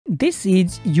This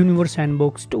is Universe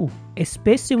Sandbox 2, a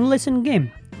space simulation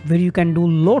game where you can do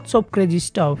lots of crazy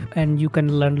stuff and you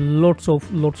can learn lots of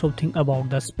things about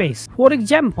the space. For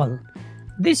example,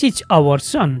 this is our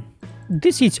sun.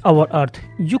 This is our earth.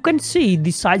 You can see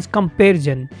the size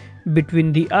comparison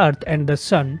between the earth and the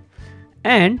sun,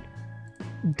 and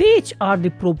these are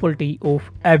the property of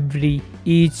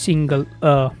each single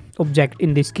object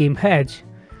in this game has,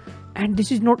 and this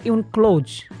is not even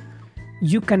close.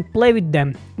 You can play with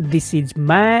them. This is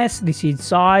mass, this is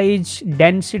size,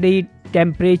 density,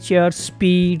 temperature,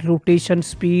 speed, rotation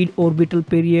speed, orbital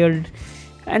period,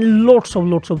 and lots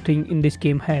of things in this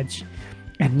game has,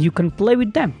 and you can play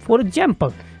with them. For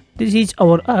example, this is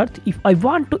our earth. If I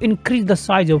want to increase the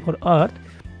size of our earth,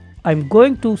 I'm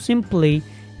going to simply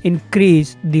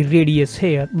increase the radius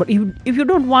here. But if you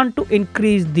don't want to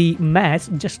increase the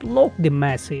mass, just lock the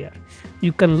mass here.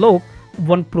 You can lock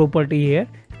one property here,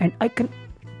 and I can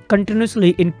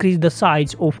continuously increase the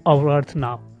size of our earth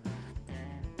now.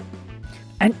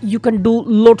 And you can do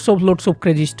lots of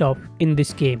crazy stuff in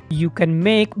this game. You can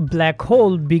make black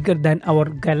hole bigger than our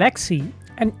galaxy,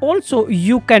 and also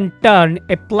you can turn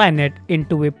a planet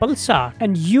into a pulsar,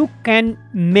 and you can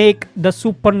make the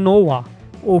supernova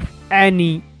of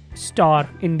any star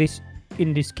in this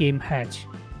game has.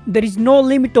 There is no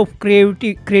limit of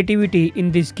creativity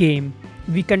in this game.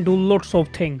 We can do lots of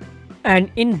things.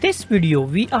 And in this video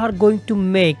we are going to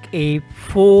make a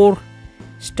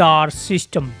 4-star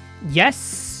system.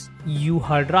 Yes, you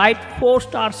heard right,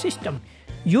 4-star system.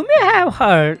 You may have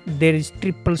heard there is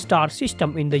triple star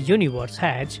system in the universe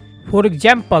has. For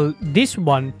example, this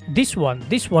one,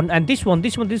 and this one.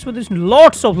 There's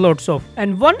lots of.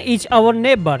 And one is our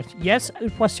neighbor. Yes,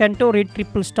 Alpha Centauri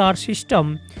triple star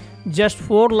system, just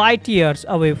 4 light years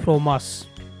away from us.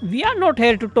 We are not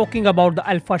here to talking about the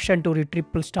Alpha Centauri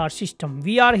triple star system.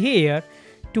 We are here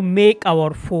to make our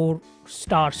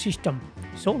 4-star system.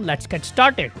 So let's get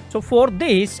started. So for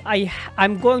this,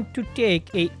 I'm going to take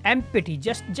a empty,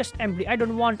 just empty. I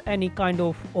don't want any kind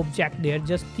of object there,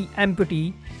 just the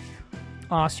empty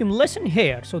simulation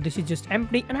here. So this is just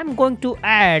empty, and I'm going to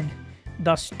add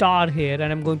the star here,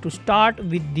 and I'm going to start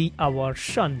with our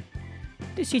sun.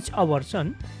 This is our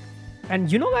sun.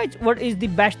 And you know guys, what is the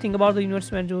best thing about the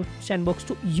Universe Sandbox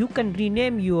 2? You can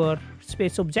rename your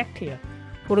space object here.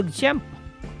 For example,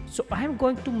 so I'm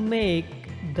going to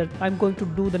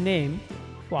do the name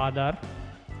Father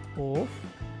of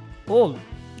All.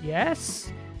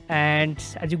 Yes, and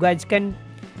as you guys can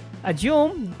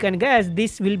assume, you can guess,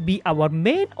 this will be our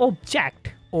main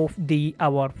object of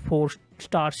our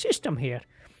 4-star system here.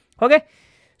 Okay,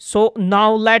 so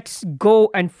now let's go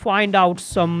and find out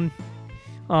some.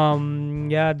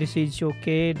 Yeah, this is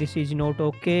okay, this is not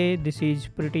okay, this is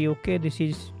pretty okay, this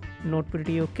is not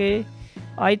pretty okay.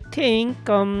 I think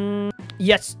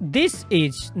yes, this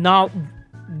is now,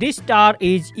 this star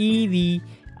is EV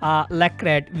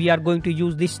Lacret. We are going to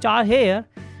use this star here,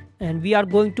 and we are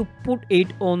going to put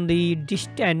it on the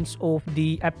distance of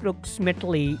the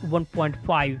approximately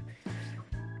 1.5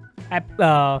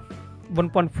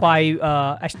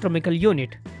 astronomical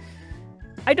unit.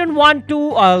 I don't want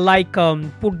to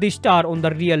put this star on the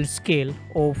real scale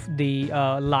of the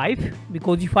life,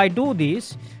 because if I do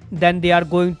this, then they are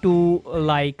going to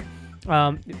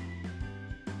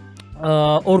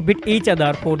orbit each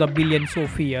other for the billions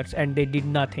of years, and they did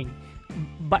nothing.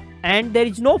 And there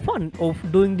is no fun of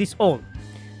doing this all,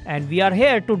 and we are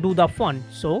here to do the fun.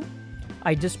 So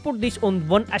I just put this on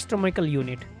 1 astronomical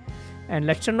unit, and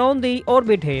let's turn on the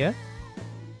orbit here.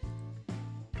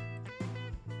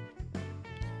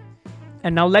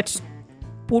 And now let's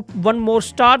put one more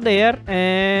star there,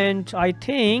 and I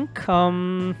think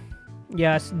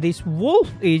yes, this wolf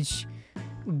is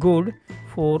good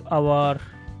for our.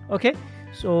 Okay,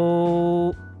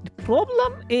 so the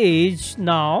problem is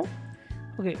now,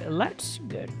 okay, let's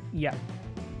get, yeah,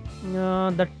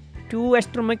 the 2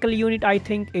 astronomical unit I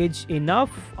think is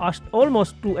enough,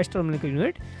 almost 2 astronomical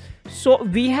unit. So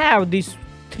we have this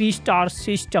 3-star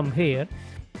system here,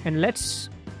 and let's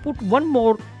put one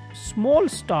more small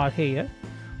star here.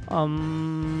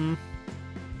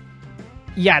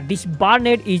 Yeah, this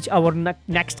Barnett is our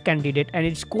next candidate, and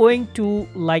it's going to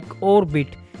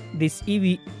orbit this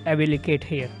EV Avalocate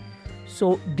here.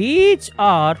 So these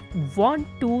are 1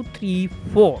 2 3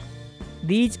 4.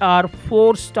 These are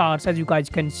 4 stars, as you guys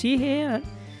can see here.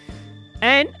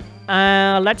 And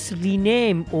let's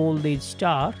rename all these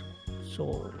stars.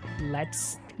 So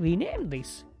let's rename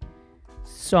this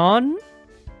Sun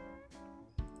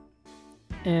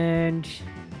and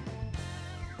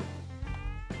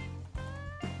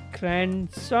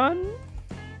grandson,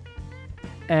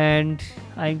 and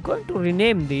I'm going to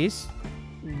rename this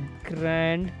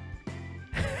grand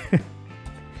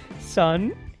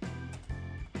sun.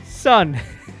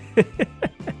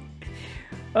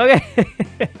 Okay.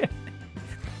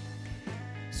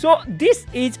 So this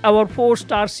is our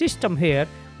 4-star system here.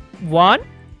 1,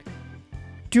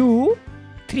 2,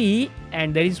 3,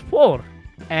 and there is 4.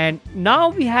 And now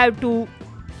we have to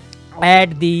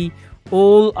add the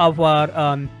all of our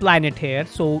planet here.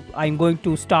 So I'm going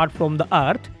to start from the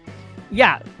Earth.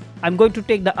 Yeah, I'm going to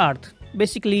take the Earth.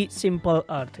 Basically, simple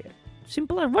Earth here.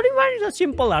 Simple Earth. What is a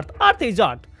simple Earth? Earth is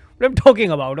Earth. What I'm talking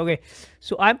about. Okay,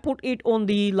 so I put it on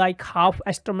the like half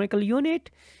astronomical unit,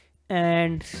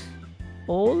 and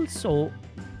also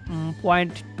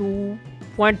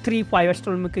 0.35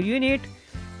 astronomical unit,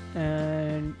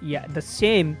 and yeah, the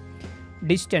same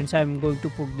distance. I'm going to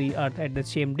put the Earth at the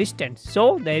same distance.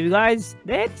 So there you guys,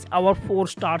 that's our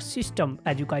 4-star system,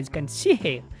 as you guys can see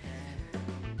here.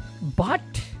 But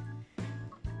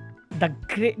the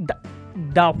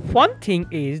fun thing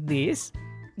is this,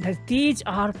 that these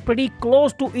are pretty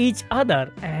close to each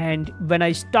other, and when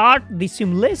I start the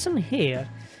simulation here,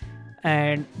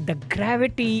 and the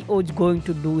gravity is going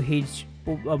to do his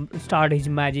start his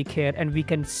magic here, and we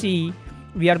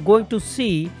are going to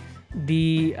see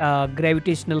the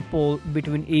gravitational pull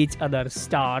between each other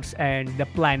stars and the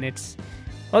planets.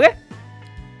 Okay,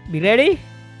 be ready,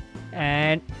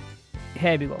 and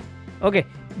here we go. Okay,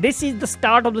 this is the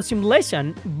start of the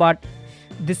simulation, but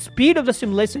the speed of the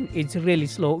simulation is really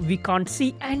slow. We can't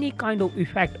see any kind of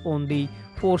effect on the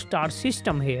 4-star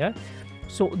system here.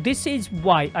 So this is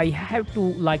why I have to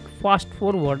like fast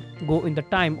forward, go in the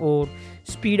time, or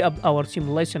speed up our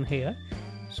simulation here.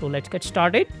 So let's get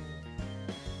started.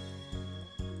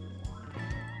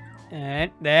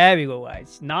 And there we go,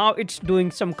 guys. Now it's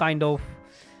doing some kind of,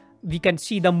 we can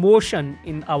see the motion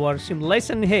in our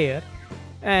simulation here,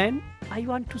 and I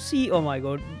want to see, oh my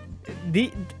god,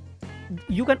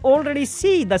 you can already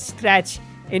see the stretch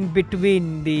in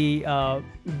between the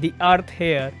Earth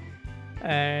here,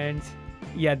 and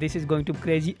yeah, this is going to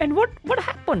crazy. And what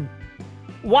happened?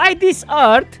 Why this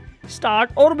Earth start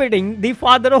orbiting the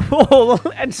father of all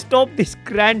and stop this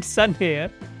grand sun here?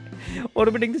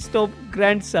 Orbiting the stop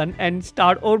grand sun and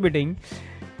start orbiting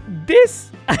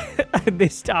this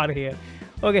this star here.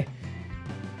 Okay,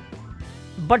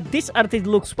 but this Earth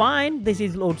looks fine, this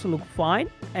is also look fine,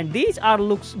 and these are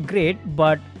looks great.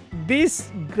 But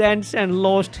this grandson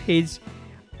lost his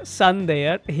son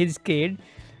there, his kid.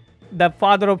 The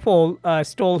father of all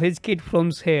stole his kid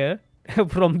from here,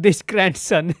 from this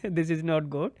grandson. This is not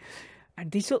good,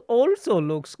 and this also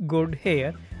looks good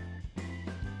here.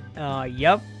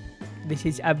 Yep, this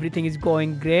is, everything is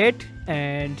going great,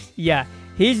 and yeah,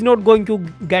 he's not going to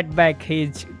get back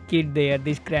his kid there,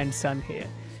 this grandson here.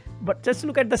 But just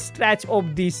look at the stretch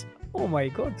of this. Oh my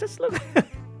god, just look.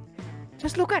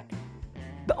 Just look at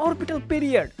the orbital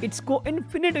period. It's go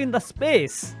infinite in the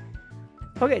space.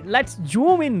 Okay, let's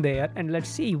zoom in there and let's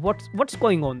see what's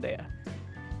going on there.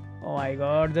 Oh my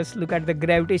god, just look at the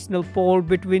gravitational pull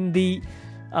between this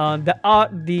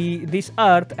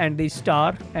Earth and this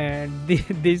star, and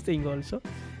this thing also.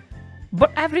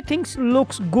 But everything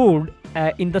looks good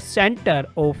in the center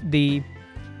of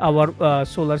our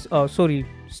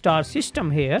star system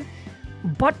here.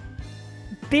 But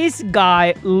this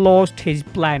guy lost his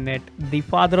planet. The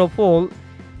father of all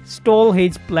stole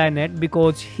his planet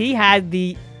because he has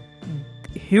the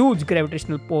huge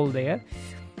gravitational pull there.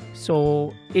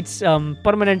 So it's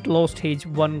permanent lost his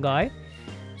one guy.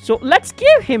 So let's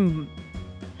give him,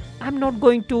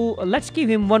 let's give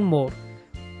him one more.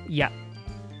 Yeah,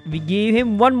 we give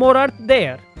him one more Earth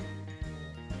there,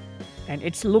 and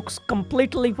it looks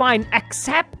completely fine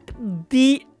except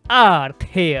the Earth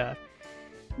here.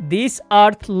 This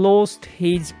Earth lost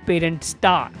his parent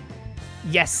star.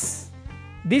 Yes,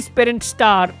 this parent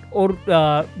star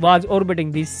was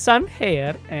orbiting the sun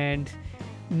here, and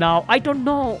now I don't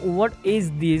know what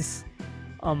is this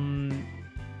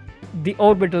the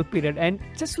orbital period. And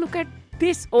just look at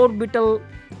this orbital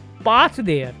path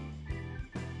there.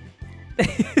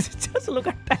 Just look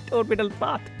at that orbital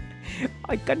path.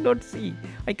 I cannot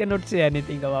say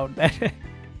anything about that.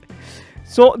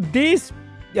 So this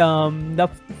the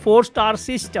 4-star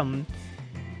system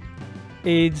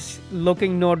is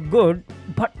looking not good,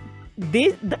 but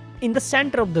in the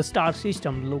center of the star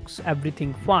system looks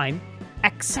everything fine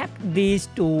except these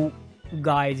two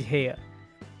guys here.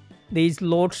 These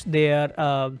lost their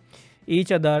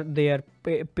each other, their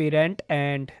parent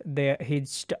and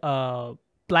his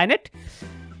planet,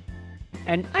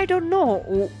 and I don't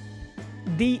know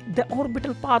the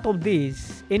orbital path of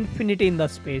this infinity in the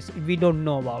space. We don't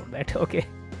know about that. Okay,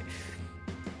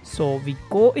 so we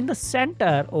go in the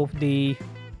center of the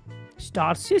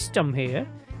star system here,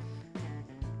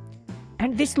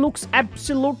 and this looks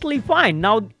absolutely fine.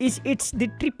 Now it's the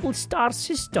triple star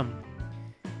system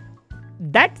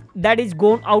that is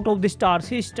gone out of the star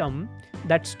system.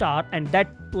 That star and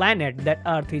that planet, that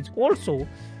Earth, is also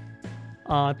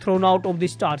thrown out of the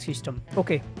star system.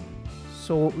 Okay,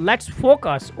 so let's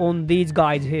focus on these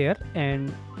guys here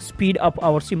and speed up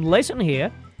our simulation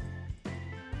here.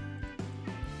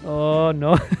 Oh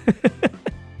no.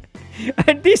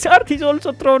 And this Earth is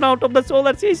also thrown out of the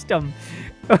solar system.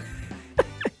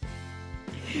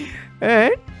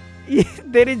 And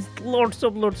there is lots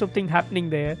of things happening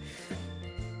there.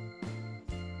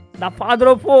 The father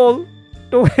of all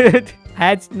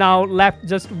has now left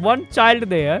just one child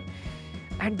there,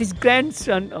 and this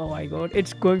grandson, oh my god,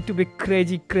 it's going to be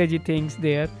crazy things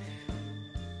there.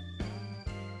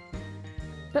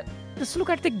 Just look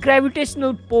at the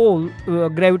gravitational pole,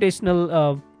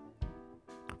 gravitational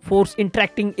force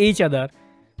interacting each other,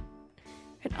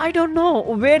 and I don't know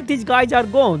where these guys are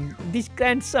gone. This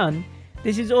grandson,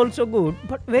 this is also good,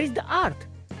 but where is the Earth?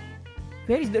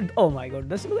 Where is the, oh my god,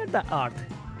 just look at the Earth.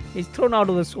 It's thrown out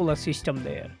of the solar system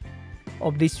there.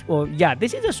 Of this, oh yeah,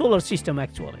 this is a solar system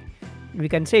actually. We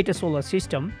can say it's a solar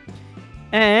system.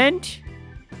 And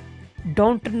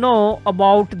don't know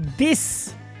about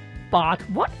this path.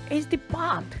 What is the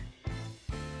path?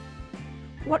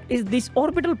 What is this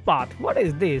orbital path? What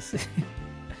is this?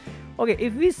 Okay,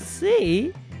 if we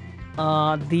say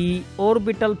the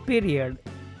orbital period,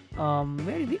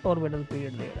 where is the orbital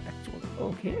period there actually?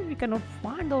 Okay, we cannot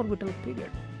find the orbital period.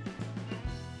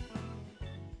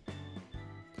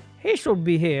 He should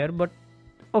be here, but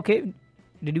okay,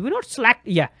 did we not select?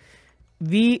 Yeah,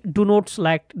 we do not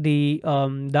select the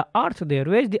Earth there.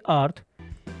 Where is the Earth?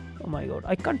 Oh my god,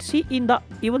 I can't see in the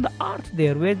even the Earth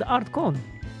there. Where is the Earth gone?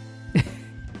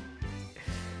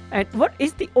 And what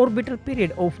is the orbital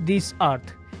period of this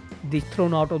Earth, the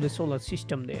thrown out of the solar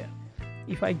system there?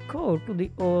 If I go to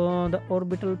the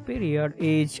orbital period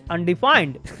is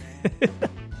undefined.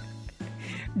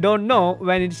 Don't know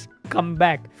when it's come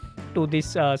back to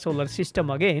this solar system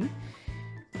again.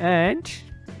 And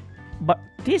but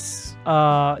this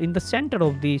in the center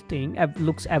of this thing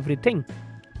looks everything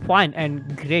fine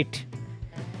and great.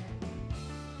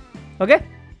 Okay,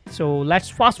 so let's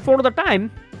fast forward the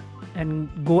time and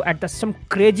go at some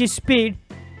crazy speed.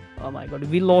 Oh my god,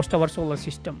 we lost our solar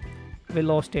system. We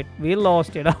lost it.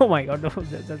 Oh my god,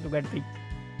 just look at it.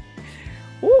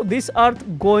 Oh, this Earth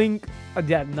going,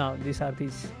 yeah, now this Earth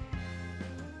is,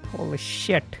 holy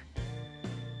shit.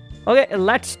 Okay,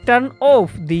 let's turn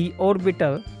off the orbit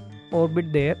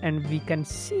there, and we can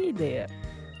see there.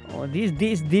 Oh,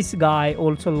 this guy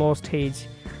also lost his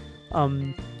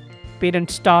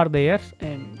parent star there,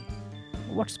 and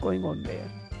what's going on there?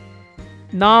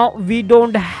 Now we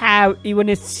don't have even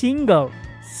a single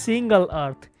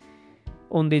Earth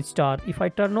on this star. If I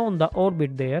turn on the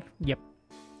orbit there, yep,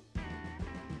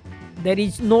 there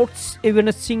is not even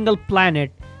a single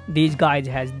planet these guys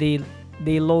has.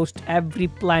 They lost every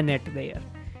planet there,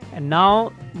 and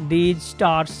now these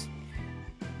stars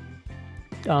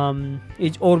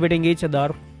is orbiting each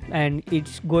other, and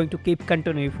it's going to keep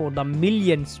continuing for the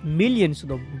millions, billions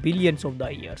of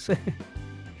the years.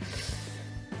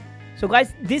 So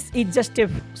guys, this is just a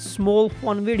small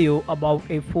fun video about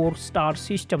a 4-star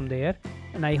system there,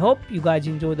 and I hope you guys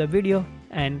enjoy the video,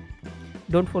 and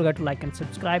don't forget to like and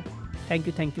subscribe. Thank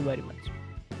you very much.